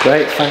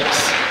Great,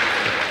 thanks.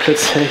 Good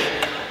to see.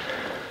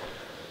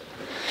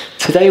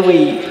 Today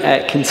we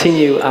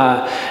continue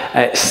our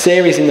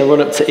series in the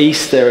run-up to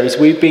Easter as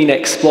we've been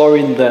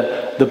exploring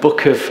the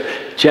book of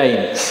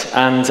James.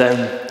 And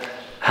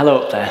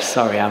hello up there,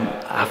 sorry,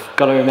 I've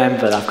got to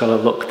remember that I've got to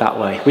look that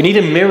way. We need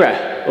a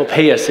mirror up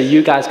here so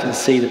you guys can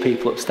see the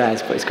people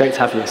upstairs, but it's great to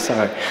have you,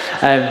 sorry.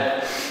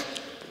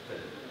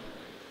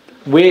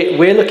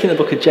 We're looking at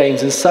the book of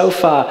James, and so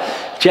far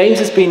James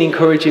has been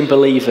encouraging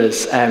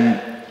believers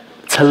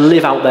to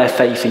live out their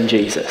faith in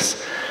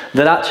Jesus.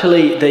 That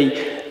actually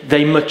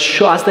they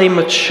mature, as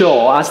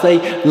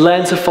they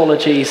learn to follow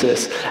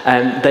Jesus,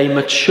 they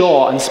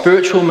mature, and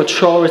spiritual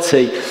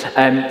maturity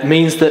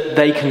means that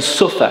they can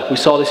suffer. We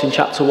saw this in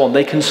chapter 1.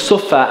 They can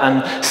suffer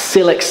and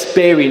still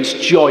experience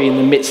joy in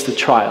the midst of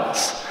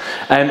trials.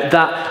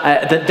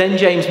 That then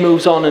James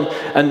moves on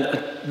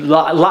and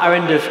latter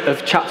end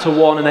of chapter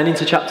 1 and then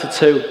into chapter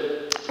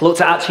 2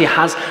 looks at actually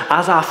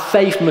as our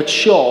faith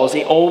matures,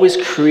 it always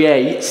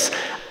creates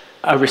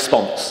a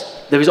response.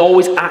 There is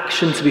always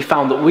action to be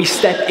found, that we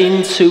step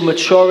into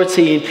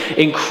maturity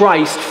in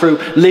Christ through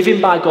living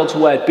by God's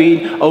word,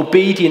 being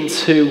obedient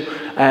to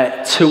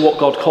what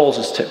God calls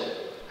us to.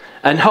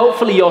 And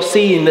hopefully you're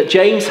seeing that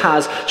James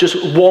has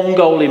just one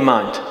goal in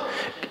mind.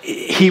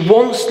 He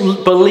wants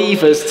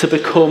believers to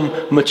become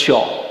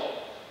mature.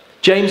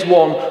 James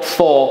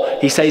 1:4,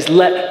 he says,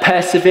 "Let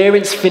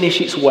perseverance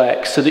finish its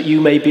work so that you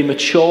may be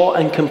mature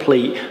and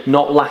complete,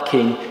 not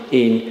lacking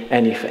in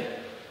anything."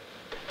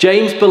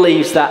 James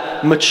believes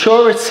that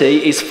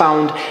maturity is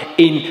found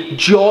in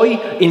joy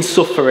in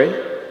suffering,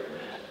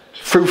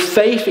 through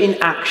faith in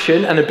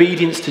action and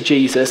obedience to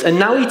Jesus. And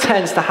now he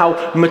turns to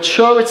how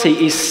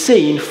maturity is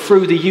seen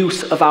through the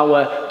use of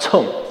our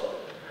tongue,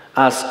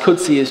 as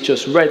Kudzi has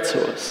just read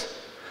to us.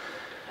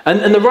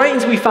 And the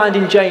writings we find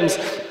in James,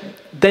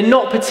 they're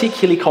not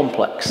particularly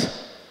complex.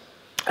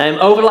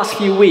 Over the last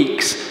few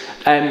weeks,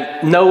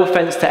 no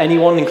offense to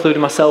anyone,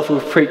 including myself, who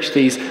have preached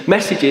these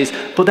messages,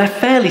 but they're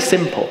fairly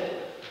simple.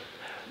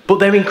 But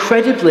they're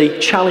incredibly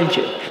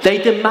challenging. They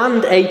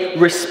demand a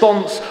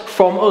response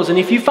from us. And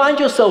if you find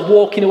yourself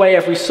walking away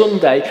every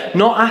Sunday,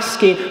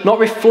 not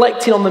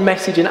reflecting on the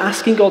message and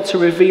asking God to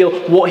reveal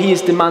what he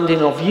is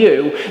demanding of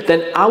you,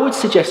 then I would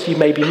suggest you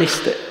maybe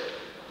missed it.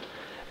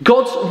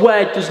 God's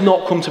word does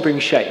not come to bring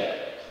shame.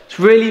 It's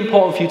really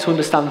important for you to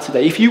understand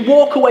today. If you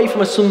walk away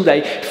from a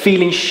Sunday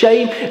feeling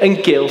shame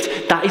and guilt,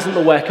 that isn't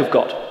the work of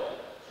God.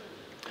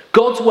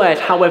 God's word,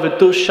 however,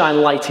 does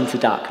shine light into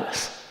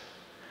darkness.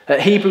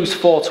 Hebrews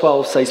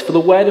 4:12 says, "For the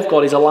word of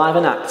God is alive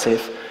and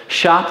active,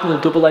 sharper than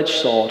a double-edged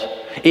sword.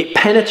 It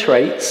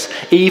penetrates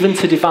even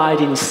to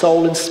dividing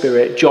soul and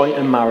spirit, joint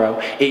and marrow.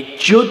 It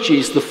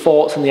judges the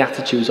thoughts and the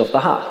attitudes of the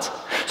heart."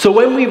 So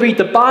when we read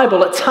the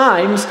Bible, at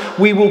times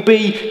we will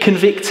be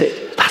convicted.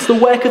 That's the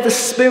work of the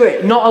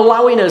Spirit, not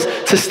allowing us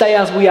to stay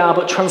as we are,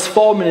 but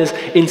transforming us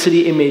into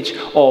the image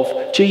of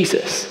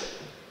Jesus.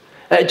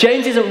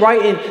 James isn't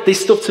writing this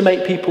stuff to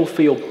make people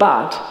feel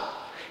bad.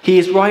 He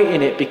is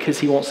writing it because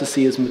he wants to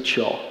see us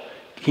mature.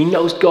 He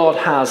knows God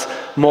has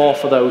more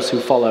for those who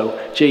follow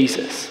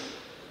Jesus.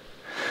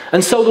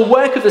 And so the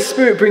work of the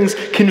Spirit brings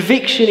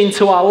conviction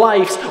into our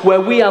lives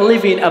where we are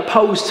living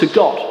opposed to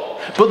God.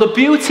 But the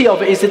beauty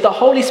of it is that the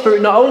Holy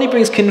Spirit not only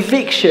brings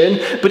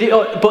conviction,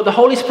 but the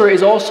Holy Spirit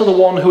is also the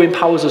one who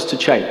empowers us to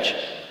change.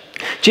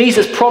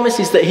 Jesus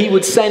promises that he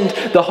would send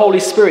the Holy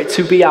Spirit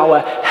to be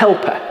our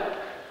helper.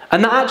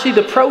 And that actually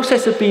the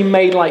process of being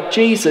made like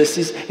Jesus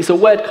is a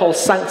word called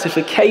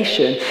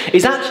sanctification,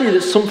 is actually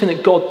that's something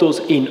that God does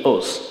in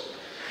us.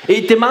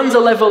 It demands a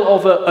level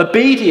of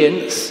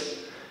obedience,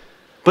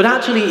 but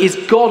actually is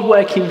God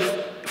working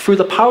through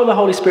the power of the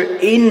Holy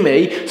Spirit in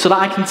me so that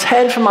I can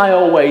turn from my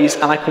old ways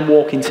and I can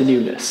walk into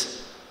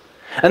newness.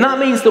 And that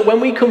means that when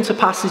we come to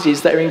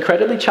passages that are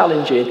incredibly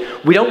challenging,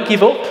 we don't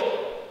give up.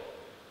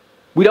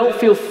 We don't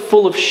feel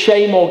full of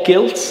shame or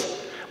guilt.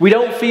 We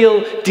don't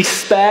feel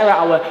despair at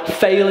our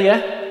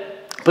failure,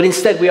 but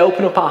instead we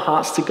open up our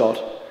hearts to God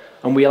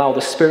and we allow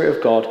the Spirit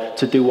of God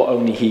to do what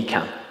only he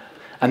can.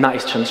 And that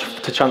is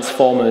to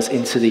transform us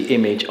into the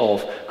image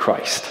of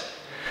Christ.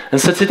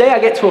 And so today I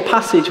get to a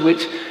passage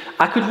which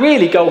I could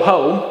really go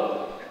home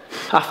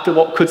after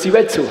what Kudzi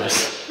read to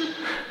us,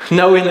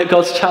 knowing that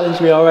God's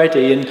challenged me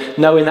already and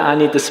knowing that I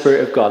need the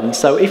Spirit of God. And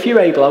so if you're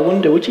able, I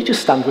wonder, would you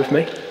just stand with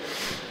me?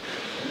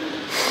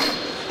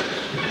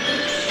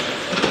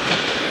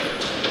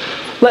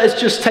 Let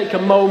us just take a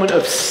moment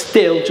of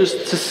still,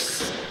 just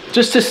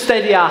to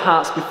steady our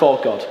hearts before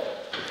God.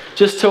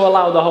 Just to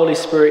allow the Holy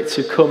Spirit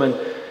to come and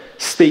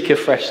speak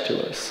afresh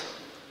to us.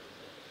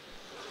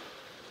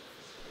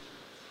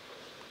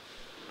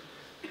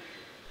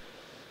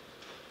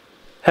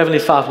 Heavenly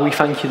Father, we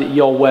thank you that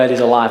your word is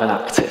alive and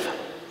active.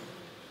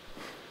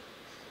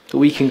 That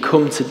we can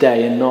come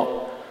today and not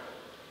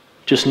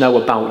just know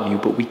about you,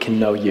 but we can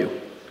know you.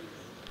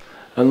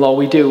 And Lord,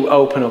 we do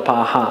open up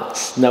our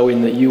hearts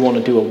knowing that you want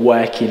to do a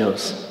work in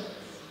us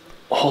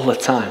all the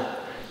time.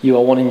 You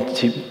are wanting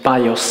to, by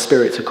your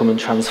Spirit, to come and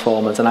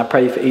transform us. And I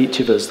pray for each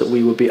of us that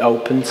we would be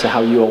open to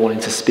how you are wanting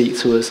to speak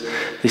to us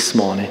this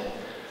morning.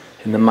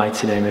 In the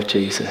mighty name of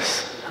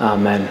Jesus.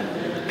 Amen.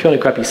 If you want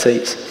to grab your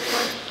seats.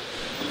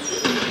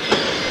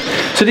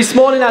 So this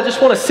morning I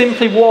just want to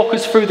simply walk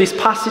us through this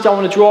passage. I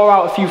want to draw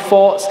out a few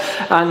thoughts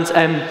and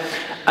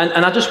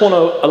I just want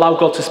to allow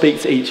God to speak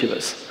to each of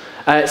us.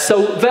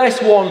 So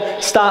verse 1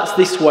 starts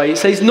this way. It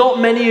says, "Not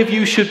many of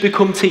you should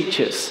become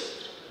teachers,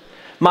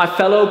 my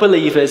fellow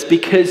believers,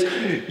 because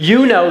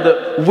you know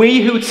that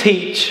we who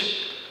teach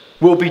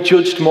will be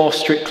judged more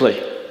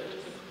strictly."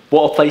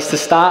 What a place to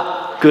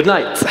start. Good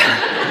night.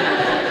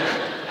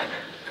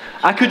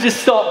 I could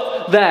just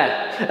stop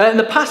there. And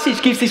the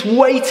passage gives this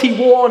weighty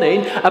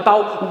warning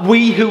about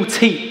we who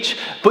teach.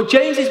 But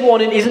James's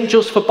warning isn't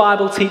just for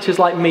Bible teachers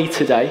like me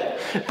today.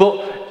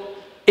 But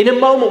in a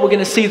moment we're going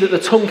to see that the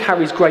tongue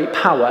carries great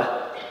power.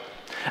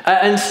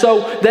 And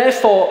so,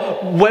 therefore,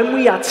 when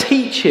we are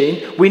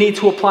teaching, we need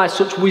to apply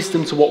such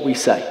wisdom to what we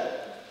say.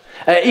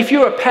 If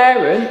you're a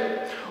parent,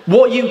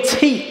 what you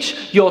teach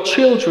your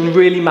children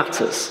really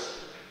matters.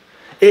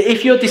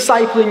 If you're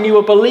discipling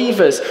newer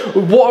believers,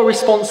 what a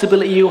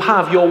responsibility you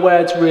have, your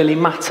words really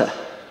matter.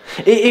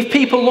 If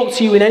people look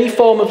to you in any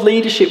form of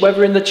leadership,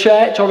 whether in the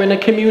church or in a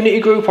community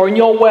group or in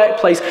your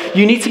workplace,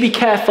 you need to be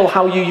careful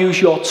how you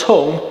use your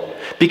tongue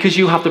because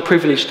you have the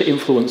privilege to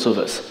influence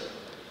others.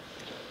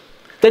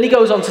 Then he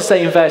goes on to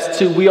say in verse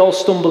 2, "We all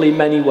stumble in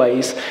many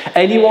ways.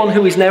 Anyone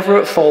who is never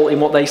at fault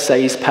in what they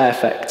say is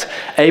perfect,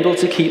 able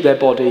to keep their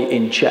body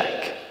in check."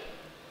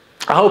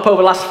 I hope over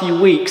the last few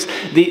weeks,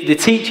 the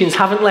teachings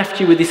haven't left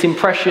you with this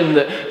impression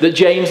that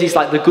James is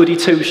like the goody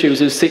two-shoes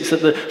who sits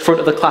at the front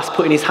of the class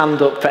putting his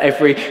hand up for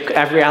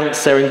every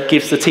answer and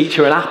gives the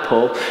teacher an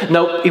apple.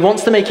 No, he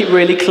wants to make it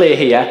really clear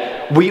here,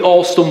 we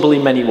all stumble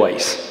in many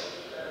ways.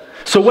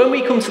 So when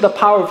we come to the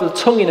power of the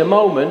tongue in a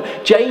moment,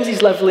 James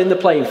is leveling the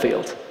playing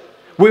field.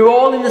 We're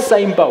all in the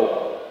same boat.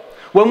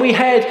 When we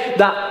heard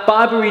that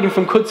Bible reading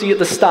from Kudzi at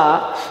the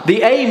start,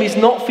 the aim is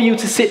not for you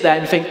to sit there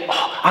and think,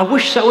 "Oh, I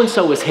wish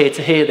so-and-so was here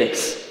to hear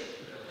this."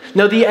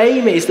 No, the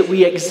aim is that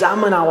we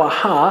examine our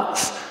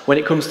hearts when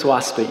it comes to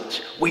our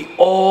speech. We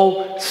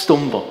all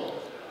stumble.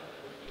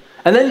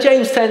 And then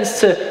James turns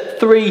to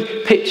three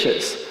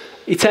pictures.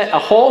 He takes a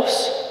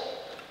horse,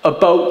 a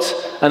boat,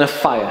 and a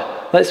fire.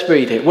 Let's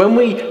read it. "When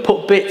we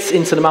put bits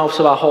into the mouths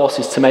of our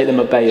horses to make them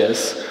obey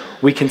us,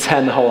 we can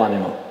turn the whole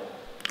animal."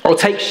 Or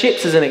take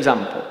ships as an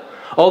example.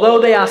 "Although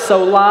they are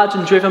so large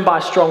and driven by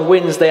strong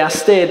winds, they are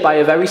steered by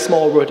a very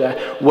small rudder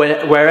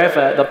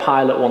wherever the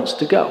pilot wants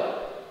to go.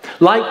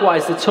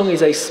 Likewise, the tongue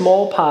is a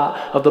small part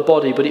of the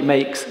body, but it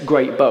makes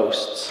great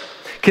boasts.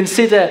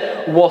 Consider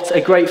what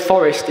a great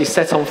forest is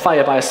set on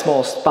fire by a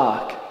small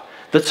spark.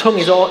 The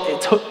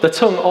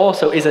tongue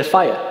also is a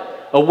fire,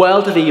 a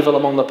world of evil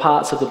among the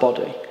parts of the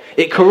body.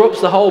 It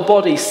corrupts the whole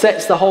body,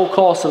 sets the whole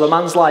course of a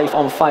man's life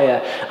on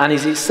fire, and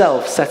is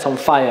itself set on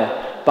fire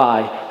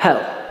by hell."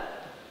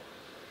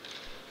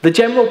 The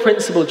general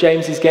principle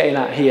James is getting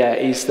at here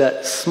is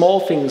that small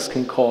things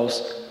can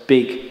cause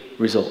big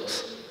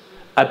results.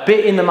 A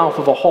bit in the mouth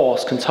of a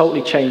horse can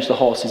totally change the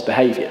horse's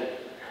behaviour.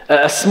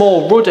 A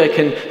small rudder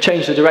can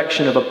change the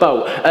direction of a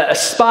boat. A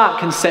spark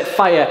can set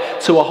fire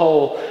to a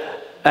whole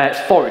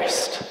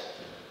forest.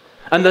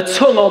 And the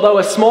tongue, although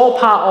a small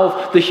part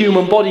of the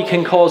human body,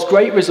 can cause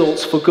great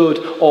results for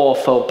good or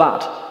for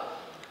bad.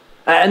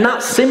 And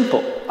that's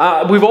simple.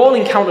 We've all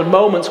encountered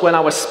moments when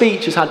our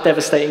speech has had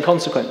devastating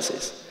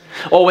consequences.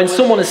 Or when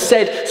someone has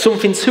said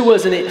something to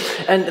us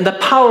and the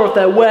power of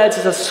their words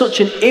has such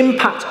an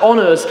impact on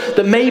us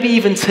that maybe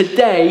even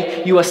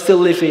today you are still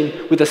living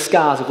with the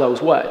scars of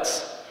those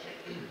words.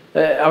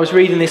 I was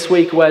reading this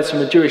week words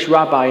from a Jewish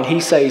rabbi, and he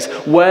says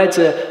words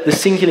are the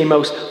singularly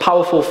most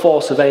powerful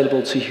force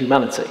available to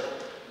humanity.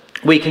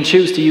 We can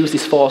choose to use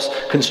this force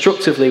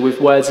constructively with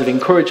words of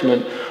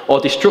encouragement or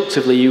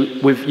destructively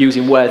with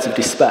using words of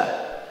despair.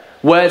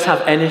 Words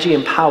have energy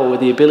and power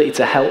with the ability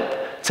to help,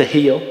 to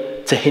heal,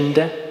 to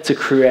hinder, to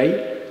create,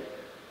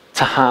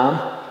 to harm,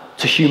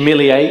 to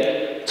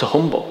humiliate, to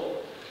humble.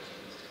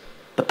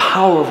 The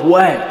power of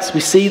words. We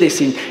see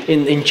this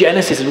in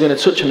Genesis, as we're going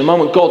to touch on in a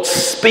moment. God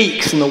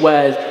speaks and the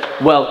word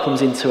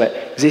comes into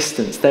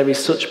existence. There is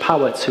such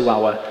power to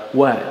our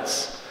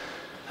words.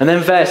 And then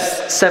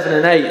verse 7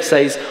 and 8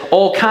 says,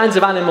 "All kinds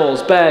of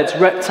animals, birds,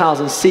 reptiles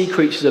and sea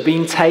creatures are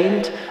being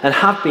tamed and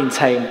have been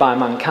tamed by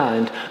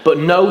mankind, but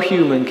no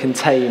human can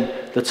tame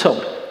the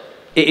tongue.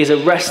 It is a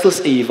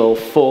restless evil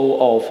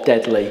full of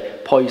deadly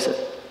poison."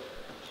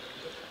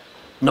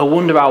 No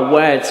wonder our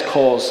words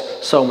cause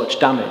so much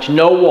damage.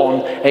 No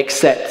one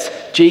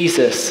except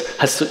Jesus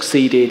has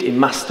succeeded in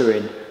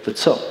mastering the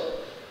tongue.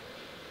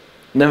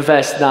 And then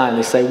verse 9,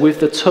 they say,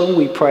 "With the tongue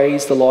we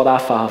praise the Lord our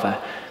Father,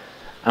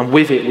 and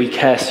with it we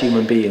curse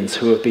human beings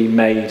who have been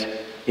made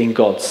in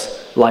God's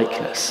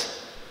likeness."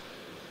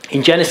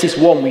 In Genesis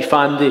 1, we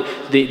find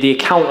the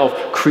account of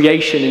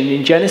creation, and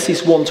in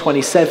Genesis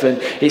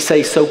 1:27, it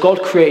says, "So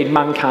God created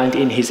mankind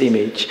in his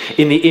image.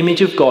 In the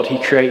image of God he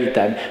created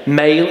them.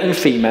 Male and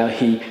female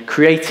he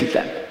created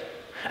them."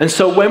 And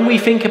so when we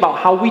think about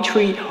how we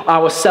treat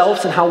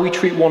ourselves and how we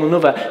treat one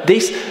another,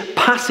 this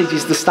passage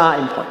is the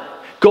starting point.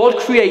 God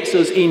creates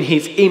us in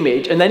his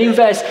image. And then in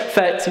verse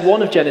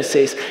 31 of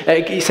Genesis,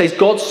 it says,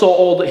 God saw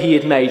all that he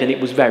had made and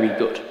it was very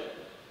good.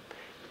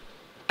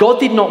 God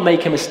did not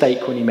make a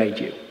mistake when he made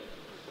you.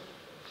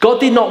 God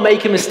did not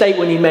make a mistake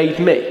when he made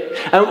me.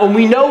 And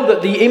we know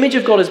that the image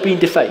of God has been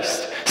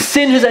defaced.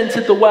 Sin has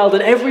entered the world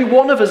and every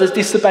one of us has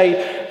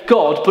disobeyed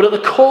God. But at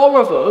the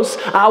core of us,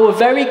 our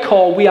very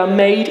core, we are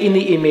made in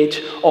the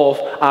image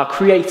of our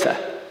Creator.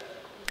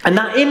 And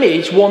that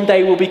image one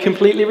day will be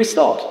completely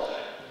restored.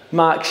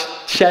 Mark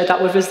shared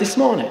that with us this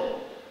morning.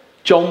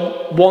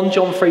 1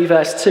 John 3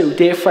 verse 2,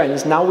 dear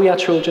friends, now we are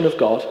children of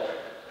God,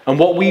 and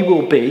what we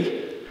will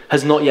be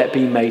has not yet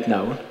been made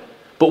known.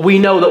 But we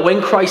know that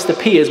when Christ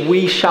appears,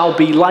 we shall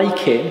be like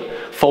him,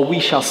 for we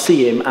shall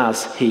see him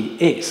as he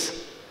is.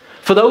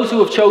 For those who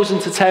have chosen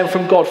to turn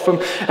from God,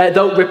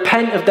 they'll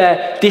repent of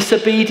their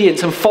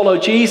disobedience and follow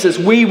Jesus,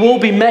 we will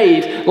be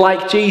made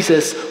like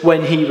Jesus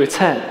when he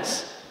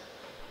returns.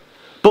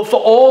 But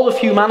for all of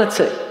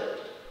humanity,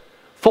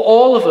 for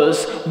all of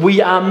us,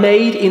 we are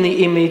made in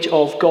the image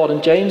of God.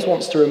 And James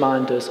wants to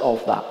remind us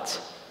of that.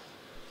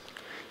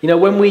 You know,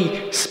 when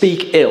we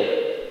speak ill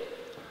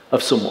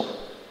of someone,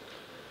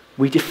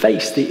 we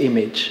deface the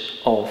image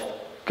of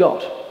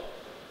God.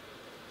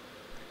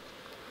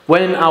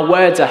 When our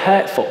words are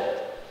hurtful,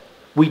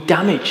 we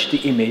damage the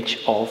image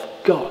of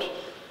God.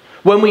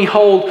 When we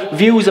hold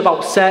views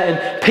about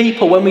certain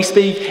people, when we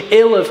speak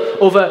ill of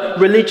other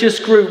religious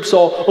groups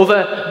or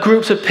other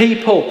groups of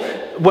people,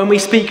 when we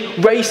speak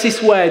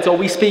racist words or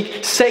we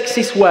speak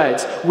sexist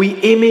words,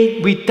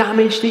 we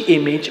damage the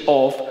image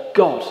of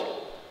God.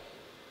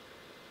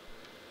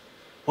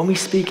 When we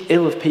speak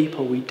ill of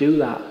people, we do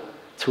that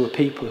to a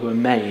people who are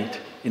made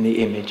in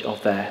the image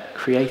of their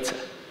Creator.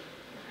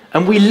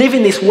 And we live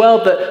in this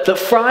world that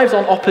thrives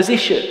on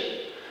opposition.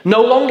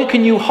 No longer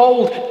can you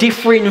hold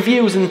differing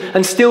views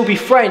and still be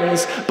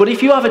friends, but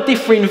if you have a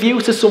differing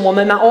view to someone,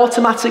 then that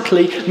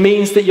automatically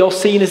means that you're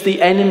seen as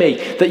the enemy,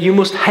 that you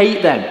must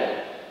hate them.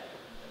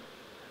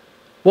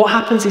 What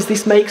happens is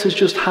this makes us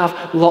just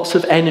have lots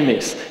of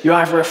enemies. You're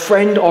either a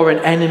friend or an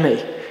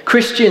enemy.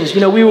 Christians,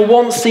 we were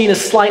once seen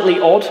as slightly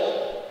odd.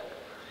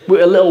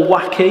 We're a little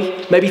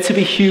wacky, maybe to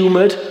be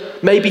humoured,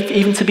 maybe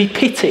even to be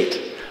pitied.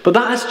 But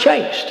that has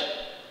changed.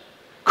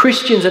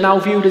 Christians are now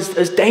viewed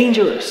as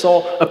dangerous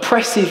or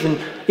oppressive and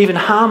even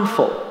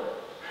harmful.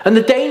 And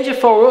the danger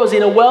for us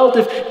in a world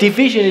of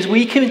division is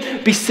we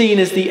can be seen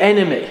as the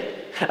enemy.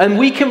 And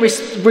we can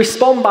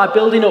respond by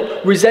building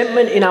up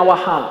resentment in our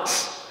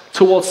hearts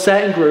towards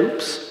certain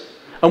groups.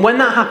 And when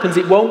that happens,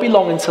 it won't be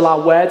long until our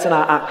words and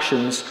our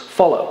actions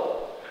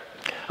follow.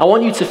 I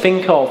want you to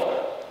think of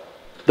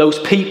those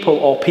people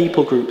or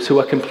people groups who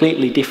are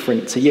completely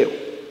different to you.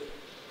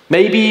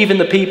 Maybe even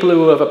the people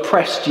who have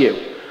oppressed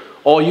you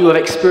or you have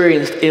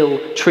experienced ill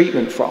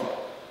treatment from.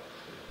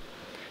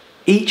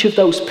 Each of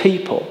those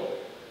people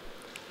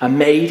are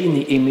made in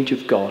the image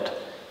of God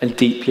and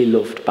deeply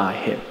loved by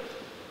him.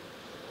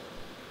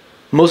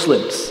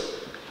 Muslims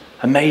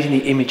are made in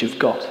the image of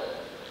God.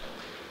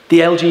 The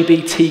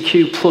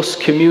LGBTQ plus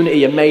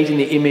community are made in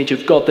the image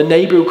of God. The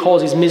neighbour who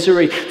causes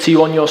misery to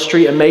you on your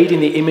street are made in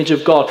the image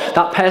of God.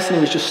 That person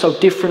who is just so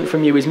different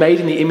from you is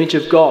made in the image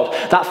of God.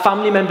 That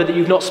family member that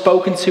you've not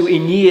spoken to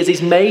in years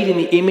is made in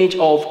the image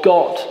of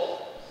God.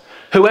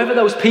 Whoever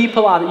those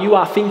people are that you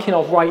are thinking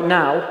of right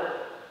now,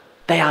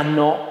 they are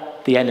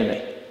not the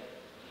enemy.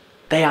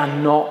 They are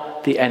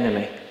not the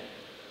enemy.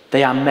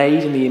 They are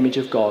made in the image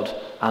of God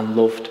and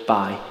loved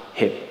by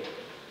him.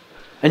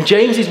 And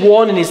James's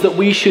warning is that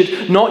we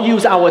should not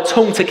use our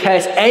tongue to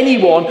curse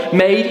anyone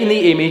made in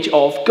the image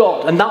of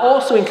God. And that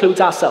also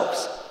includes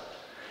ourselves.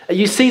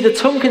 You see, the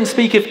tongue can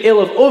speak of ill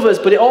of others,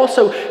 but it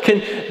also can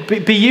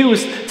be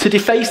used to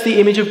deface the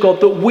image of God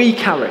that we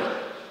carry.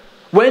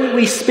 When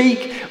we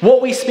speak,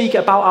 what we speak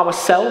about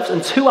ourselves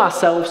and to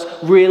ourselves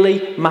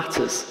really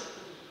matters.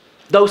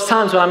 Those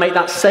times when I make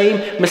that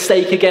same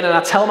mistake again and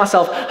I tell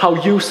myself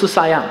how useless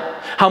I am,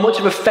 how much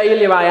of a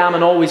failure I am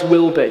and always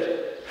will be.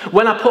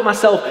 When I put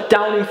myself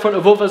down in front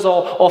of others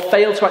or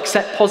fail to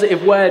accept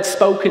positive words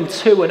spoken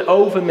to and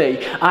over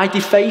me, I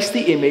deface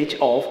the image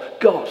of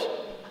God.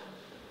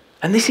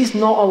 And this is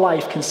not a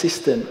life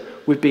consistent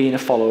with being a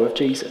follower of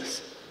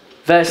Jesus.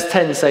 Verse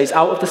 10 says,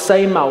 out of the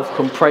same mouth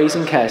come praise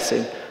and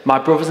cursing. My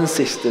brothers and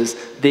sisters,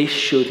 this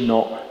should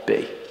not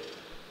be.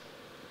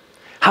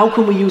 How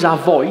can we use our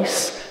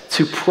voice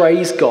to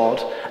praise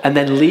God and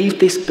then leave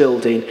this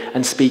building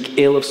and speak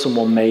ill of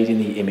someone made in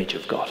the image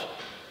of God?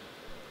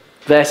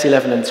 Verse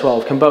 11 and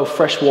 12, can both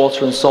fresh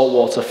water and salt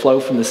water flow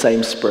from the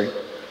same spring?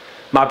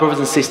 My brothers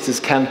and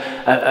sisters, can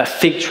a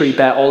fig tree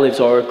bear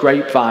olives or a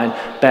grapevine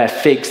bear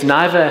figs?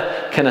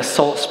 Neither can a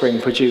salt spring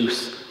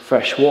produce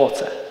fresh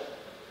water.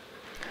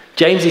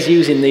 James is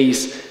using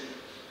these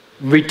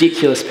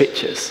ridiculous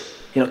pictures.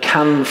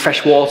 Can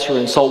fresh water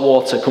and salt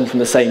water come from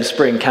the same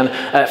spring? Can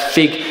a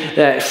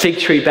fig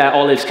tree bear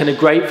olives? Can a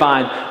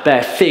grapevine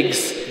bear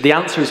figs? The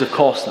answer is of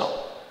course not.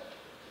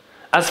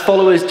 As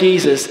followers of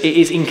Jesus, it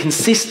is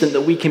inconsistent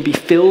that we can be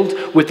filled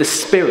with the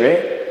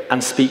Spirit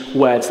and speak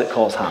words that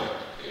cause harm.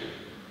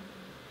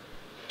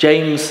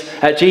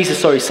 Jesus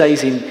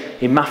says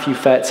in Matthew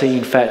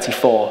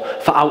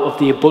 13:34, for out of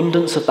the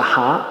abundance of the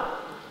heart,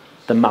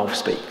 the mouth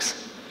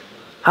speaks.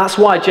 That's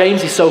why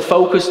James is so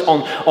focused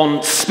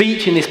on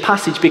speech in this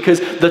passage, because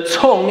the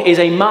tongue is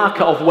a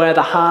marker of where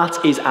the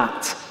heart is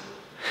at.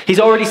 He's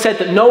already said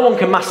that no one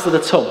can master the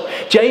tongue.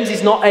 James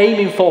is not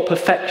aiming for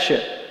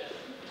perfection.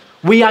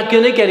 We are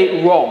going to get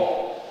it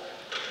wrong,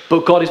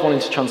 but God is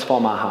wanting to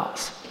transform our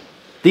hearts.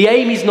 The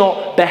aim is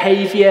not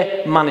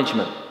behavior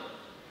management.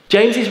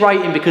 James is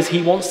writing because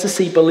he wants to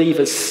see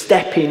believers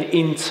stepping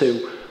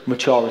into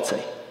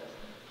maturity.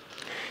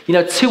 You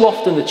know, too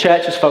often the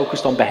church is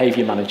focused on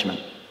behavior management.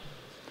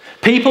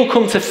 People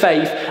come to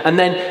faith and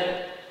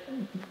then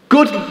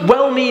good,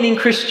 well-meaning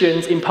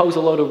Christians impose a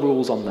load of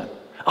rules on them.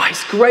 Oh,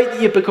 it's great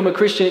that you've become a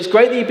Christian. It's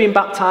great that you've been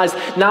baptized.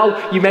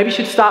 Now, you maybe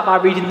should start by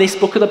reading this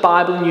book of the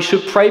Bible, and you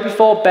should pray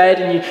before bed,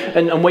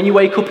 and when you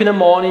wake up in the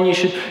morning, you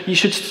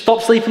should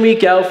stop sleeping with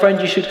your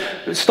girlfriend. You should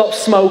stop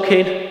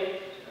smoking.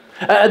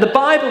 The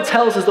Bible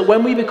tells us that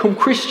when we become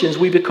Christians,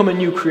 we become a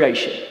new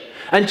creation.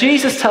 And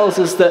Jesus tells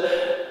us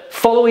that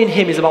following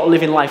him is about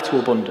living life to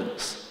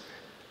abundance.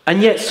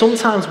 And yet,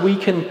 sometimes we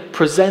can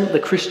present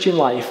the Christian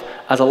life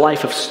as a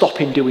life of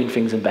stopping doing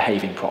things and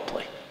behaving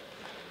properly.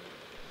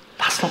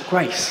 That's not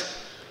grace.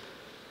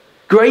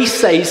 Grace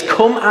says,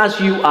 come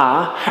as you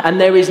are, and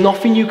there is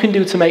nothing you can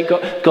do to make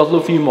God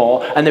love you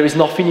more, and there is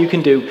nothing you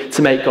can do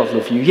to make God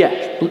love you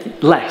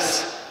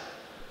less.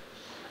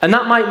 And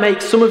that might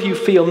make some of you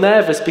feel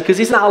nervous, because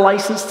isn't that a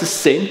license to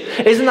sin?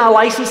 Isn't that a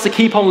license to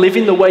keep on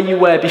living the way you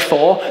were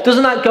before?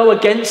 Doesn't that go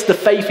against the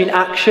faith in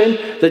action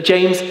that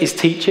James is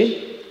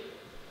teaching?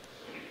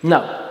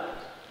 No.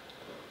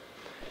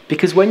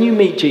 Because when you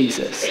meet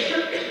Jesus,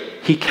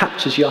 he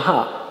captures your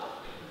heart.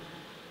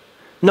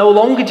 No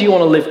longer do you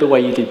want to live the way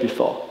you did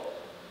before,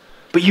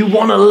 but you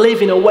want to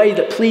live in a way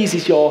that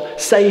pleases your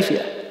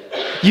Saviour.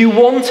 You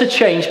want to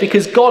change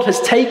because God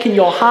has taken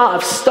your heart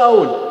of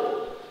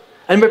stone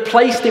and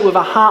replaced it with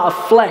a heart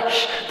of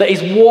flesh that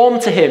is warm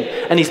to him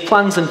and his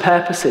plans and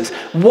purposes,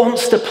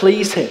 wants to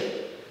please him.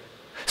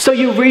 So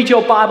you read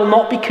your Bible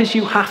not because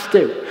you have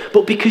to,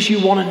 but because you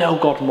want to know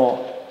God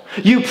more.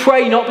 You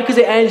pray not because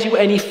it earns you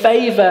any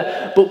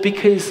favour, but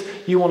because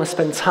you want to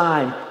spend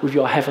time with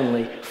your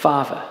Heavenly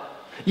Father.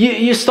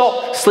 You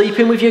stop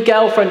sleeping with your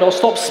girlfriend or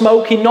stop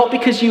smoking, not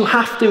because you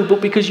have to,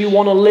 but because you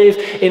want to live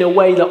in a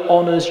way that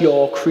honours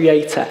your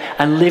Creator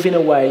and live in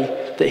a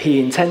way that he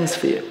intends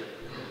for you.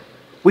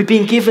 We've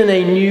been given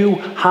a new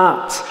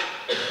heart,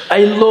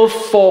 a love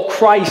for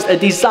Christ, a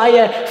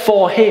desire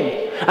for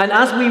him. And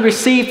as we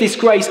receive this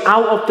grace,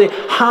 out of the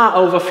heart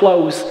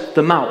overflows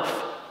the mouth.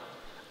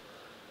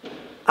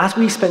 As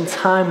we spend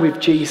time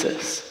with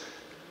Jesus,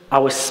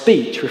 our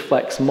speech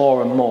reflects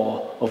more and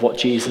more of what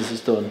Jesus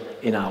has done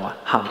in our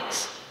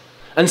hearts.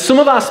 And some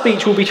of our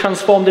speech will be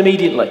transformed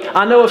immediately.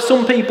 I know of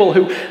some people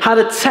who had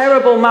a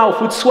terrible mouth,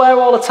 would swear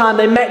all the time.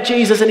 They met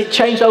Jesus and it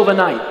changed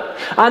overnight.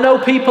 I know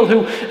people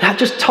who had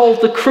just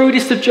told the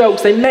crudest of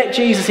jokes. They met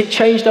Jesus, it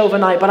changed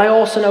overnight. But I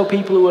also know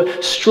people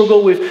who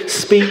struggle with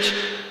speech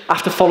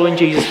after following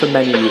Jesus for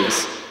many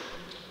years.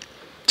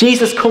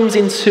 Jesus comes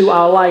into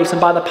our lives,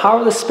 and by the power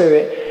of the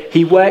Spirit,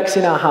 he works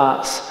in our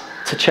hearts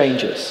to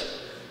change us.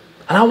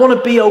 And I want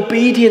to be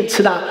obedient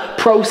to that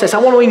process. I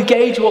want to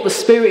engage with what the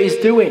Spirit is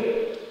doing.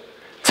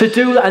 To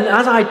do that, and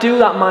as I do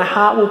that, my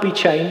heart will be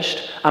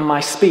changed and my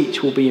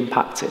speech will be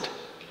impacted.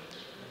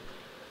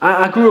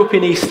 I grew up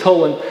in East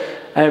Hull,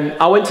 and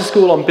I went to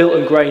school on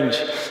Bilton Grange,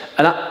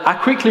 and I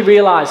quickly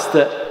realised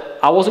that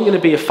I wasn't going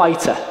to be a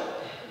fighter.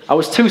 I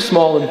was too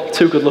small and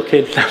too good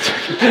looking.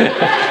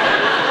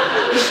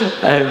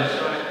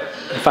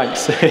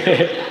 Thanks.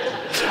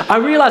 I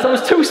realised I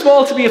was too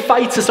small to be a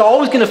fighter, so I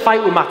was going to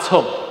fight with my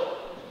tongue.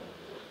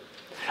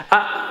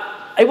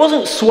 It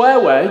wasn't swear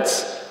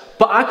words,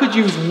 but I could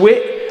use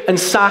wit and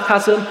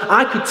sarcasm.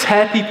 I could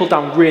tear people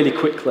down really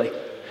quickly.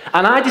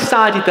 And I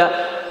decided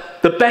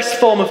that the best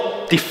form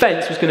of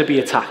defense was going to be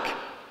attack.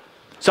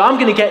 So I'm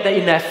going to get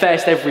in their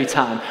face every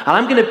time. And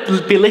I'm going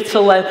to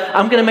belittle them.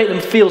 I'm going to make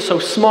them feel so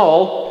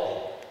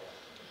small.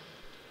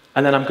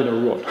 And then I'm going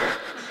to run.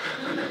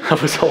 I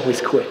was always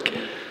quick.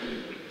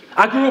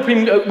 I grew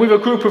up with a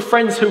group of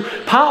friends who,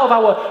 part of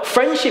our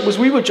friendship was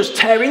we would just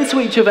tear into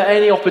each other at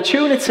any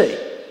opportunity.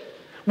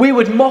 We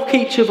would mock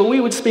each other. We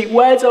would speak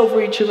words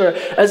over each other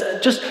as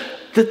just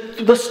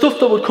the stuff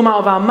that would come out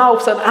of our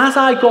mouths. And as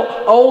I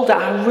got older,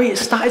 I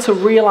started to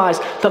realise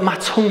that my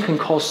tongue can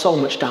cause so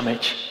much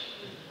damage.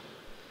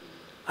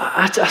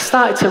 I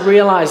started to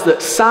realise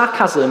that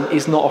sarcasm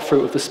is not a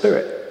fruit of the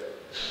Spirit.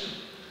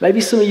 Maybe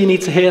some of you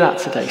need to hear that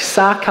today.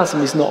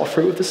 Sarcasm is not a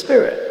fruit of the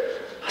Spirit.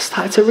 I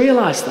started to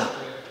realise that.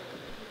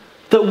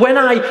 That when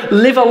I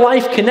live a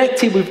life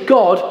connected with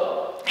God,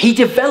 he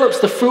develops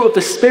the fruit of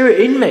the Spirit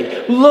in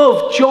me.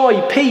 Love,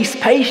 joy, peace,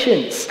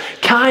 patience,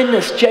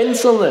 kindness,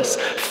 gentleness,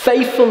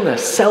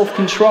 faithfulness,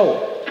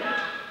 self-control.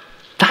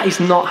 That is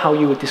not how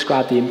you would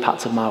describe the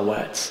impact of my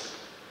words.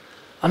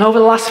 And over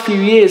the last few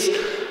years,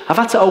 I've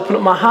had to open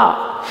up my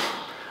heart.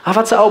 I've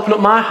had to open up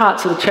my heart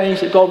to the change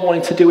that God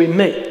wanted to do in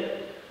me.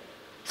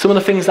 Some of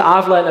the things that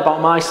I've learned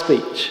about my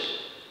speech.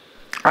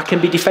 I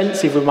can be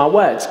defensive with my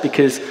words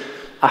because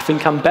I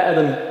think I'm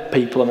better than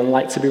people and I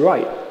like to be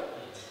right.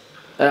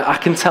 I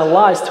can tell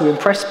lies to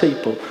impress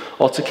people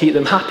or to keep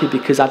them happy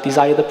because I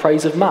desire the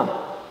praise of man.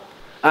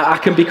 I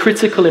can be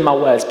critical in my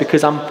words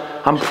because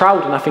I'm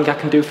proud and I think I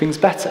can do things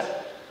better.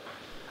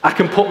 I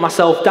can put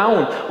myself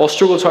down or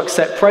struggle to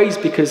accept praise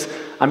because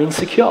I'm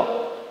insecure.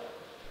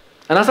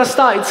 And as I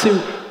started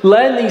to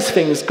learn these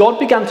things, God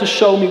began to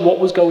show me what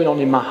was going on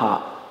in my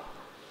heart.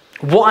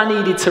 What I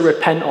needed to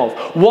repent of.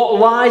 What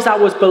lies I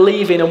was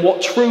believing and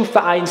what truth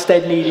that I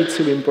instead needed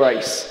to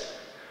embrace.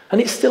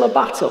 And it's still a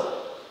battle.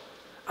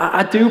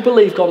 I do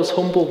believe God has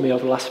humbled me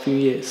over the last few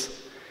years.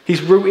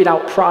 He's rooted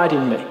out pride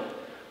in me.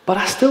 But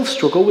I still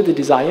struggle with the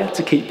desire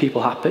to keep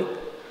people happy.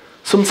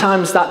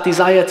 Sometimes that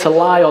desire to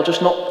lie or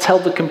just not tell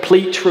the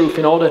complete truth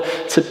in order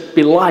to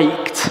be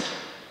liked,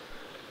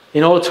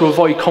 in order to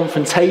avoid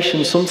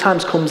confrontation,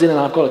 sometimes comes in and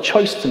I've got a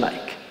choice to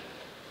make.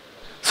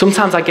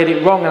 Sometimes I get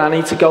it wrong and I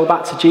need to go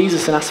back to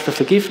Jesus and ask for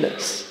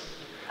forgiveness.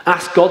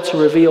 Ask God to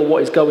reveal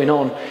what is going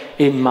on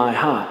in my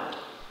heart.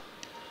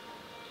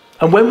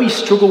 And when we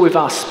struggle with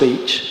our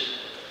speech,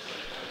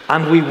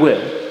 and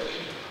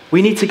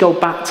we need to go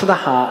back to the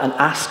heart and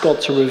ask God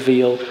to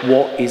reveal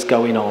what is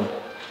going on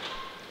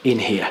in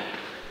here.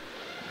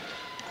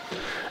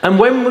 And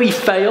when we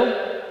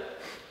fail,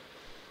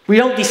 we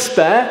don't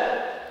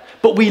despair,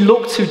 but we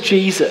look to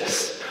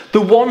Jesus,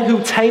 the one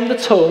who tamed the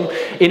tongue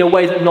in a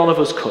way that none of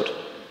us could.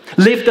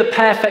 Lived a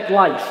perfect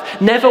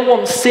life, never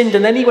once sinned,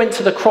 and then he went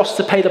to the cross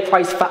to pay the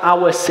price for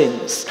our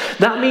sins.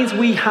 That means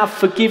we have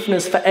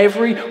forgiveness for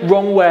every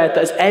wrong word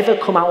that has ever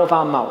come out of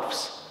our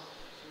mouths.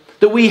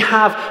 That we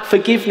have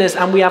forgiveness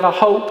and we have a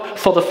hope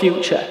for the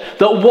future.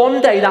 That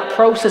one day that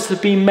process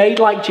of being made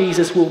like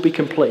Jesus will be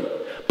complete.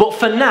 But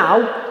for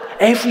now,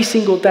 every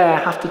single day I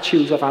have to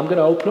choose whether I'm going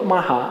to open up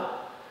my heart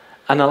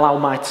and allow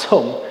my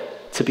tongue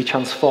to be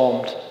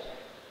transformed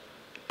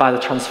by the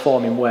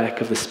transforming work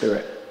of the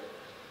Spirit.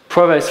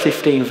 Proverbs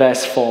 15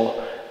 verse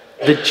 4,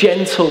 the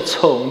gentle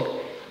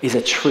tongue is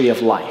a tree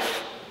of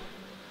life,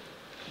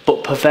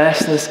 but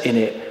perverseness in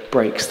it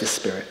breaks the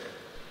spirit.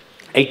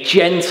 A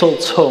gentle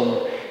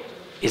tongue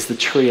is the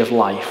tree of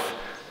life,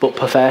 but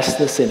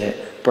perverseness in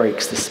it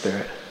breaks the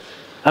spirit.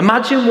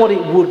 Imagine what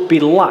it would be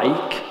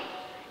like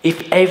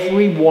if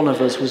every one of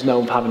us was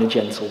known for having a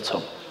gentle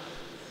tongue.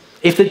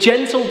 If the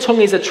gentle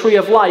tongue is a tree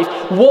of life,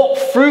 what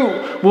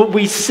fruit would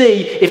we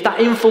see if that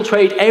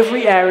infiltrated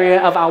every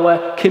area of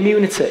our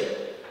community?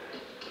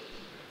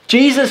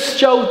 Jesus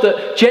showed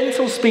that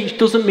gentle speech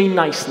doesn't mean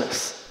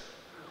niceness.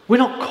 We're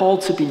not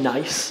called to be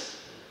nice.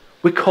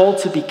 We're called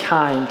to be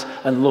kind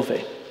and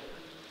loving.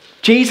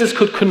 Jesus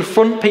could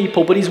confront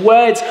people, but his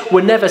words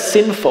were never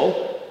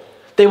sinful.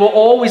 They were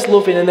always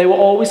loving and they were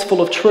always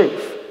full of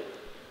truth.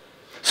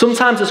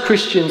 Sometimes as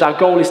Christians, our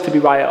goal is to be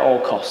right at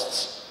all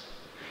costs.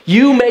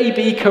 You may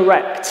be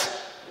correct,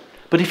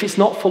 but if it's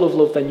not full of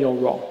love, then you're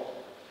wrong.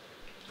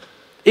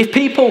 If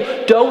people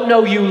don't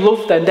know you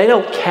love them, they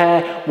don't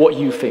care what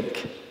you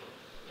think.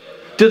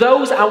 Do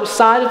those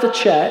outside of the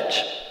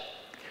church,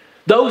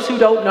 those who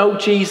don't know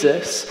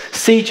Jesus,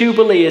 see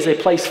Jubilee as a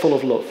place full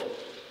of love?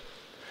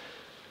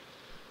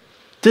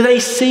 Do they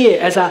see it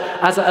as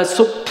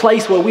a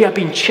place where we have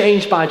been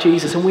changed by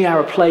Jesus and we are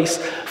a place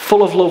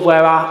full of love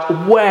where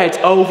our words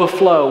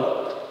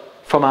overflow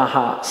from our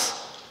hearts?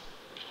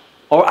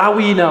 Or are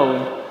we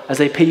known as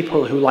a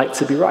people who like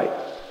to be right,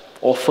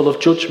 or full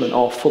of judgment,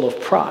 or full of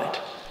pride?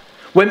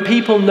 When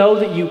people know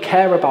that you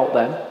care about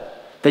them,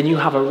 then you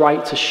have a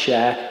right to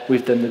share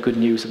with them the good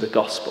news of the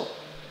gospel.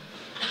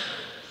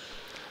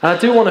 And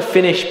I do want to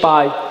finish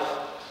by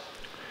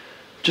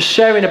just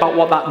sharing about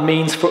what that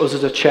means for us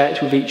as a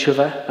church with each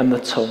other and the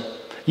tongue.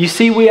 You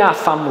see, we are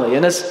family,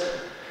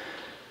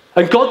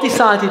 and God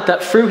decided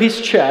that through his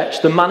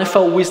church, the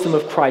manifold wisdom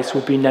of Christ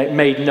would be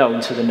made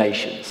known to the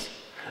nations.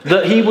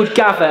 That he would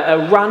gather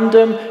a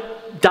random,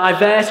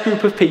 diverse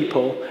group of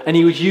people and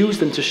he would use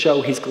them to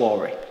show his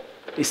glory.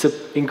 It's an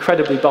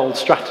incredibly bold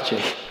strategy.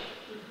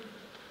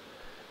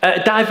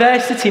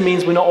 Diversity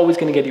means we're not always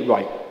going to get it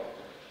right.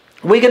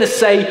 We're going to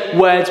say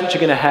words which are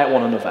going to hurt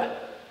one another.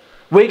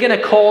 We're going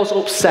to cause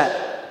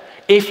upset.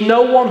 If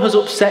no one has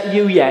upset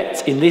you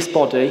yet in this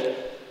body,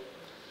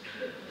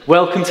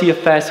 welcome to your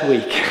first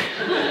week.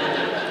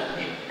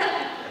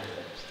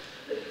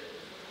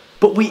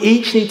 But we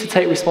each need to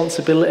take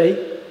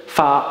responsibility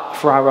for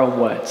our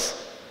own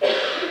words.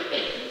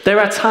 There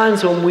are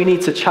times when we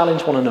need to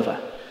challenge one another.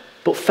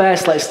 But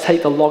first, let's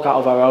take the log out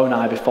of our own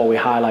eye before we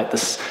highlight the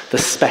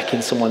speck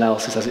in someone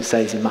else's, as it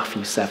says in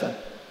Matthew 7.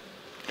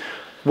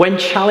 When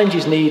challenge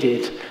is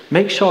needed,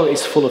 make sure it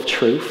is full of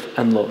truth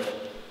and love.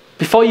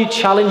 Before you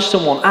challenge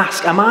someone,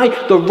 ask, am I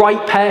the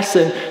right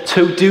person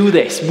to do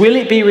this? Will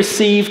it be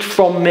received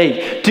from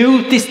me?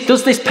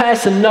 Does this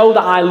person know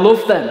that I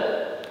love them?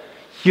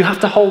 You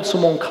have to hold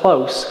someone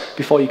close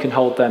before you can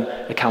hold them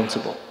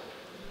accountable.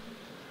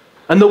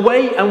 And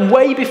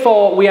way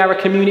before we are a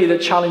community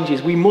that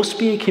challenges, we must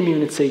be a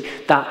community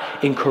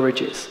that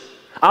encourages.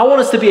 I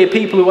want us to be a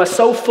people who are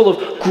so full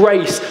of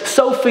grace,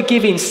 so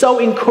forgiving, so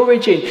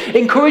encouraging.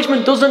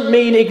 Encouragement doesn't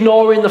mean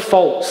ignoring the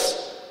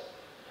faults.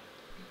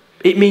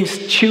 It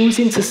means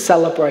choosing to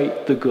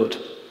celebrate the good.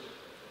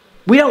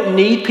 We don't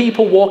need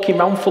people walking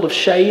around full of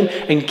shame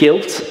and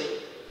guilt.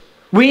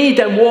 We need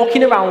them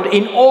walking around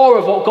in awe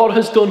of what God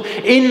has done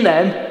in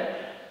them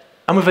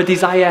and with a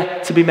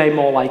desire to be made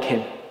more like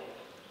him.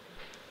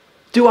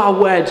 Do our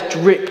words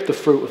drip the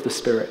fruit of the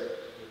Spirit?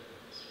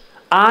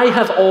 I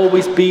have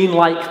always been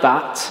like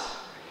that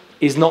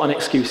is not an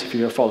excuse if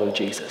you're a follower of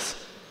Jesus.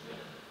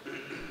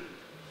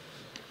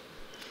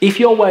 If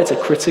your words are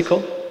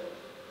critical,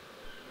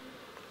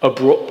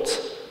 abrupt,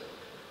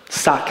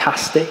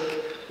 sarcastic,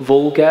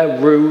 vulgar,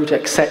 rude,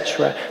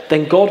 etc.,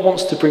 then God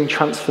wants to bring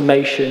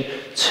transformation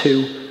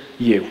to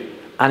you.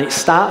 And it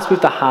starts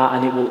with the heart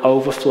and it will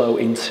overflow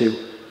into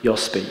your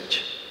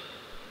speech.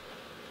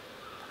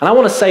 And I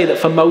want to say that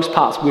for most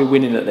parts, we're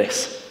winning at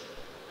this.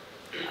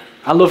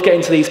 I love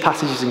getting to these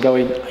passages and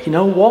going, you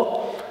know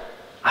what?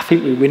 I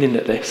think we're winning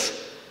at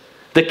this.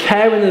 The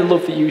care and the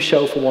love that you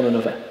show for one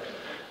another.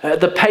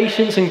 The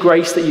patience and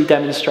grace that you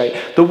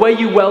demonstrate. The way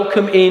you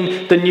welcome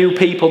in the new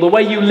people. The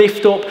way you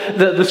lift up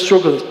the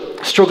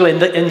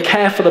struggling and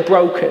care for the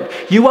broken.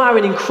 You are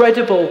an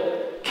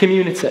incredible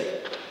community.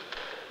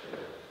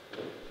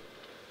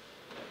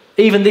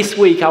 Even this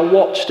week, I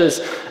watched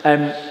as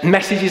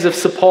messages of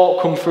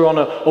support come through on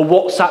a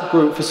WhatsApp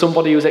group for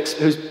somebody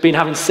who's been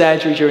having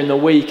surgery during the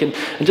week, and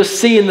just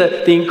seeing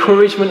the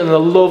encouragement and the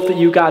love that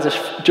you guys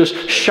are just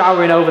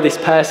showering over this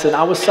person.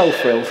 I was so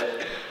thrilled.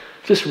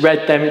 Just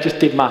read them, it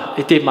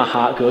did my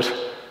heart good.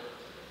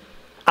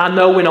 I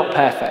know we're not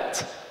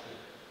perfect.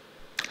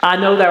 I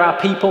know there are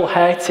people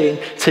hurting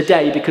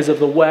today because of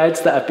the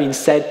words that have been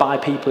said by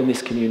people in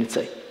this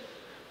community.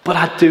 But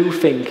I do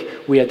think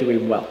we are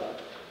doing well.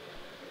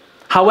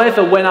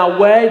 However, when our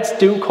words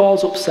do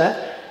cause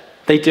upset,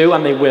 they do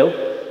and they will,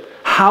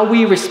 how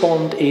we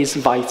respond is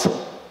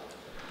vital.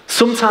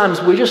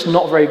 Sometimes we're just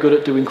not very good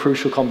at doing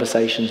crucial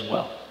conversations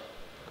well.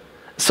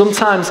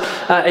 Sometimes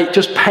it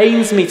just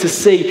pains me to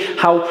see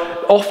how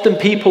often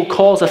people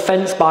cause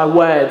offense by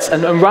words,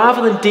 and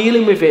rather than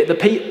dealing with it,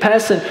 the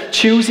person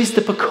chooses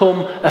to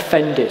become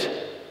offended.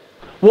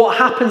 What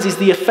happens is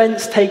the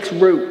offense takes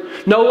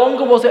root. No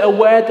longer was it a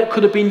word that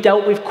could have been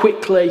dealt with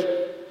quickly,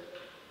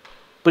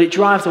 but it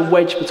drives a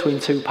wedge between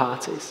two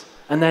parties.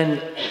 And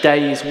then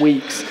days,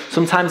 weeks,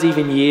 sometimes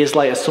even years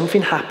later,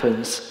 something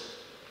happens.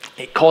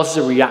 It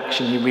causes a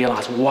reaction. You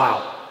realise,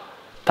 wow,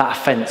 that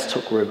offence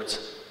took root.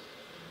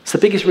 It's the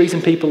biggest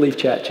reason people leave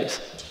churches.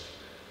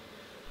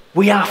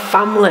 We are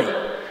family.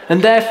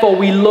 And therefore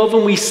we love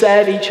and we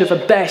serve each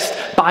other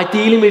best by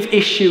dealing with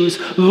issues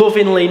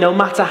lovingly, no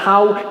matter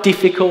how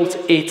difficult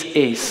it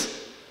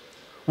is.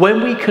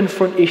 When we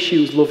confront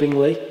issues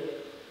lovingly,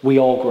 we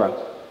all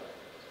grow.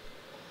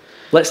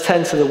 Let's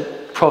turn to the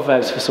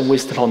Proverbs for some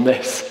wisdom on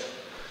this.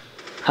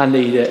 I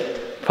need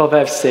it.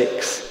 Proverbs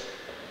 6,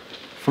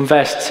 from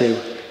verse 2.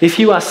 If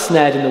you are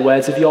snared in the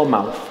words of your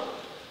mouth,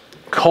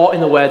 caught in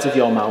the words of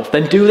your mouth,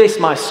 then do this,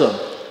 my son,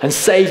 and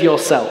save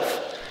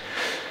yourself.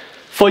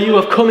 For you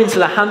have come into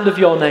the hand of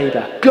your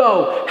neighbour.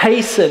 Go,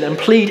 hasten, and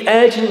plead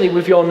urgently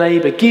with your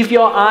neighbour. Give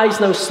your eyes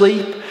no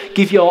sleep.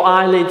 Give your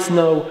eyelids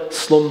no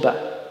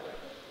slumber.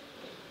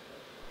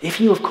 If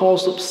you have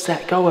caused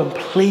upset, go and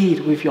plead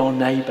with your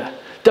neighbour.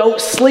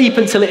 Don't sleep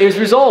until it is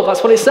resolved.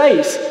 That's what it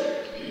says.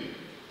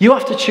 You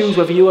have to choose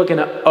whether you are going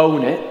to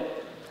own it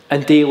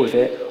and deal with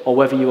it, or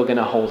whether you are going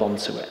to hold on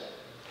to it.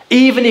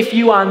 Even if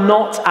you are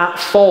not at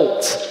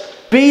fault,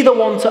 be the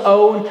one to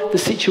own the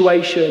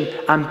situation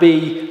and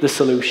be the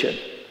solution.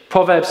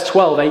 Proverbs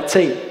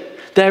 12:18.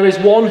 There is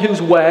one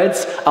whose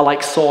words are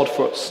like sword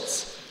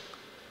thrusts,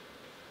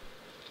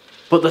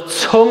 but the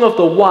tongue of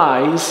the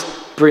wise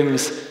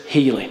brings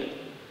healing.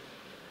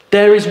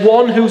 There is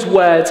one whose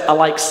words are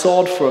like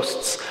sword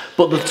thrusts,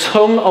 but the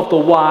tongue of the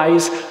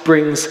wise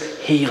brings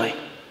healing.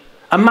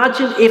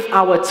 Imagine if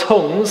our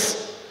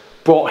tongues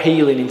brought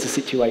healing into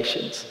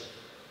situations.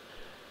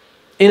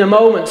 In a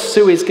moment,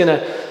 Sue is going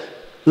to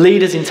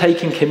lead us in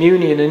taking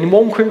communion. And in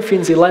 1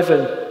 Corinthians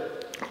 11,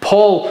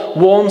 Paul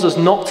warns us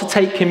not to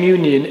take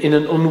communion in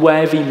an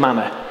unworthy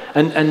manner.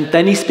 And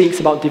then he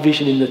speaks about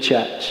division in the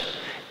church.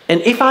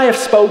 And if I have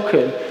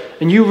spoken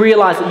and you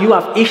realize that you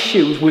have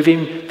issues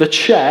within the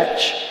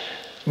church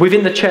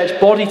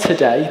body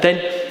today,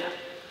 then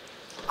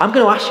I'm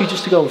going to ask you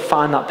just to go and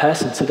find that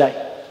person today.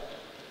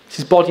 This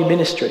is body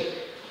ministry.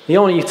 I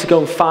want you to go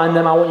and find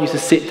them. I want you to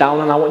sit down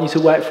and I want you to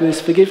work through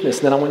this forgiveness.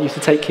 And then I want you to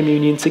take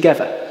communion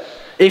together.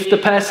 If the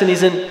person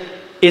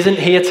isn't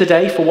here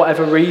today for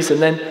whatever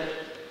reason, then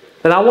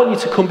I want you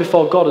to come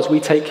before God as we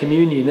take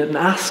communion and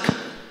ask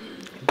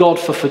God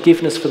for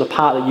forgiveness for the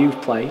part that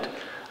you've played.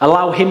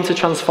 Allow him to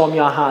transform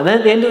your heart. And then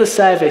at the end of the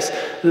service,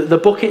 the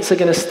buckets are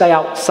going to stay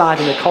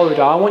outside in the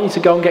corridor. I want you to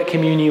go and get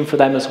communion for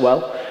them as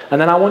well. And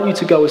then I want you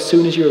to go as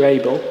soon as you're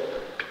able.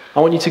 I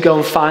want you to go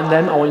and find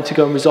them. I want you to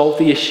go and resolve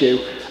the issue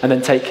and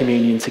then take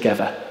communion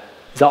together.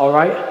 Is that all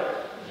right?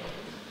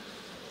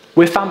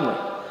 We're family.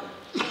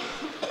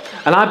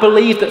 And I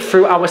believe that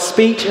through our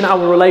speech and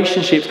our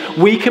relationships,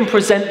 we can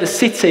present the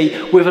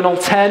city with an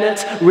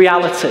alternate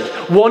reality,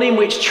 one in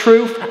which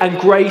truth and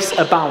grace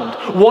abound,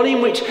 one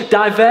in which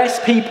diverse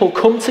people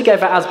come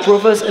together as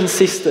brothers and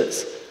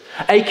sisters,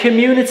 a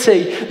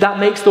community that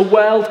makes the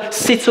world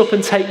sit up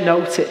and take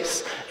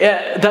notice,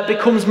 that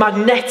becomes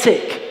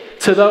magnetic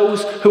to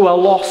those who are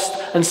lost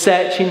and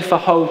searching for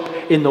hope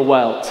in the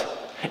world.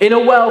 In a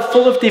world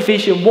full of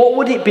division, what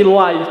would it be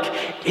like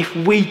if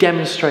we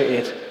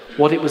demonstrated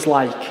what it was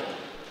like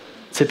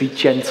to be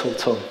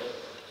gentle-tongued,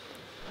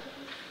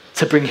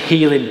 to bring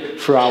healing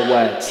through our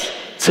words,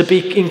 to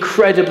be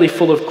incredibly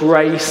full of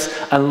grace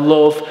and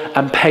love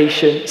and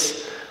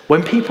patience?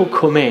 When people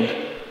come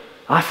in,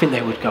 I think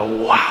they would go,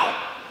 wow,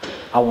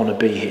 I want to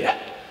be here.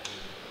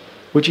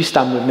 Would you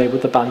stand with me?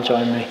 Would the band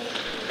join me?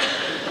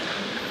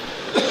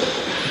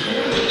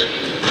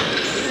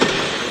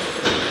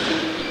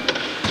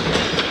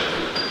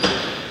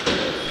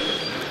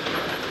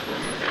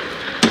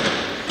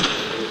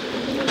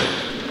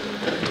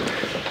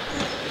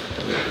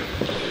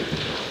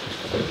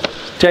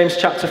 James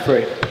chapter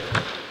 3.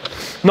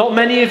 Not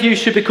many of you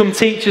should become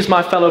teachers,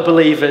 my fellow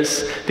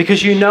believers,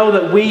 because you know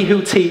that we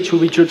who teach will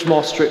be judged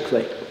more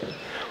strictly.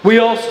 We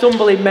all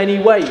stumble in many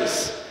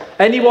ways.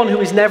 Anyone who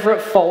is never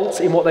at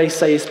fault in what they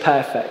say is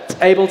perfect,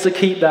 able to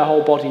keep their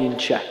whole body in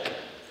check.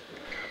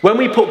 When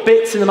we put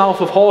bits in the mouth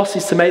of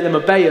horses to make them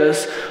obey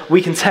us,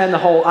 we can turn the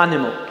whole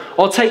animal.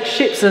 Or take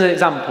ships as an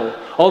example.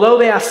 Although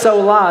they are so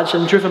large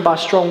and driven by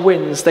strong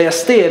winds, they are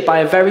steered by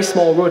a very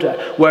small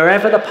rudder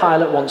wherever the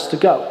pilot wants to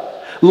go.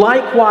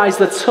 Likewise,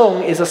 the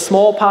tongue is a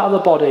small part of the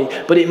body,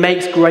 but it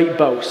makes great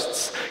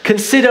boasts.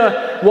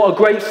 Consider what a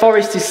great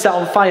forest is set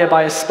on fire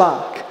by a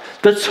spark.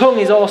 The tongue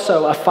is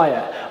also a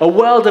fire, a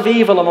world of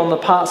evil among the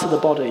parts of the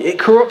body. It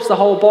corrupts the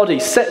whole body,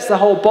 sets the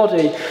whole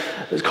body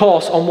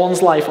course on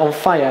one's life on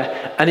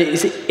fire, and it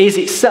is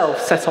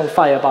itself set on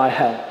fire by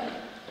hell.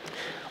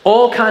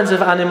 All kinds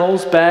of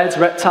animals, birds,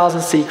 reptiles,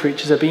 and sea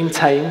creatures are being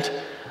tamed,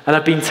 and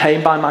have been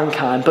tamed by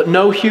mankind, but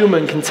no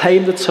human can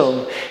tame the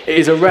tongue. It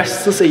is a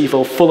restless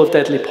evil full of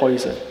deadly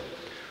poison.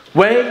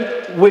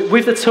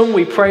 With the tongue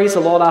we praise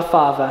the Lord our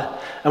Father,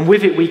 and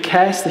with it we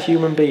curse the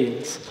human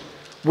beings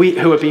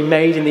who have been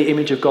made in the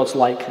image of God's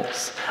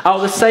likeness. Out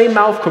of the same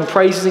mouth come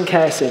praises and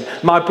cursing.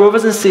 My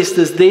brothers and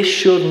sisters, this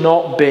should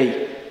not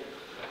be.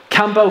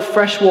 Can both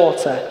fresh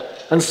water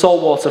and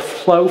salt water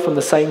flow from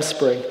the same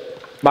spring?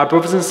 My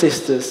brothers and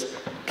sisters,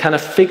 can a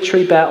fig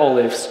tree bear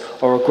olives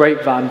or a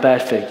grapevine bear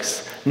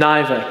figs?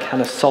 Neither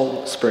can a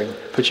salt spring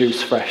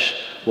produce fresh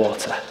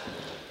water.